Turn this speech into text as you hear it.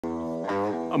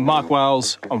I'm Mark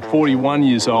Wales, I'm 41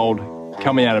 years old,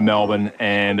 coming out of Melbourne,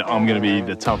 and I'm going to be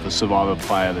the toughest Survivor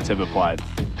player that's ever played.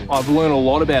 I've learned a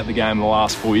lot about the game in the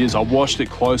last 4 years. I've watched it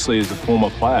closely as a former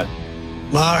player.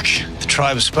 Mark, the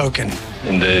tribe has spoken.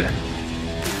 Indeed.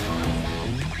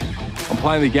 I'm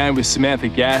playing the game with Samantha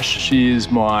Gash. She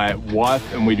is my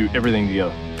wife and we do everything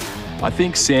together. I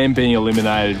think Sam being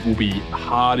eliminated will be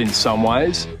hard in some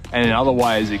ways, and in other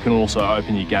ways it can also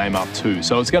open your game up too.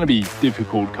 So it's going to be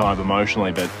difficult kind of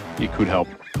emotionally, but it could help.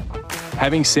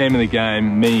 Having Sam in the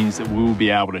game means that we will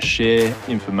be able to share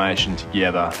information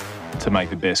together to make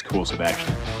the best course of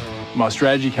action. My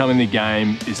strategy coming in the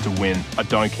game is to win. I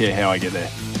don't care how I get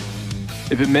there.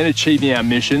 If it meant achieving our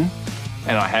mission,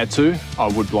 and I had to, I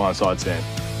would blindside Sam.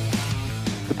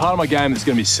 The part of my game that's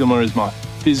going to be similar is my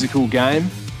physical game,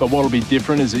 but what will be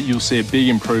different is that you'll see a big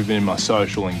improvement in my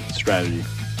social and strategy.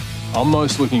 I'm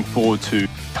most looking forward to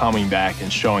coming back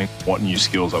and showing what new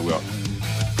skills I've got.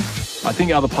 I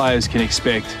think other players can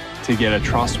expect to get a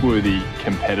trustworthy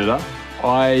competitor.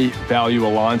 I value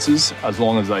alliances as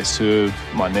long as they serve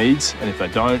my needs, and if they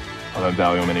don't, I don't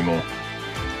value them anymore.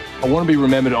 I want to be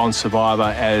remembered on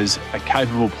Survivor as a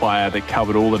capable player that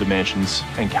covered all the dimensions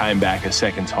and came back a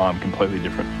second time completely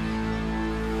different.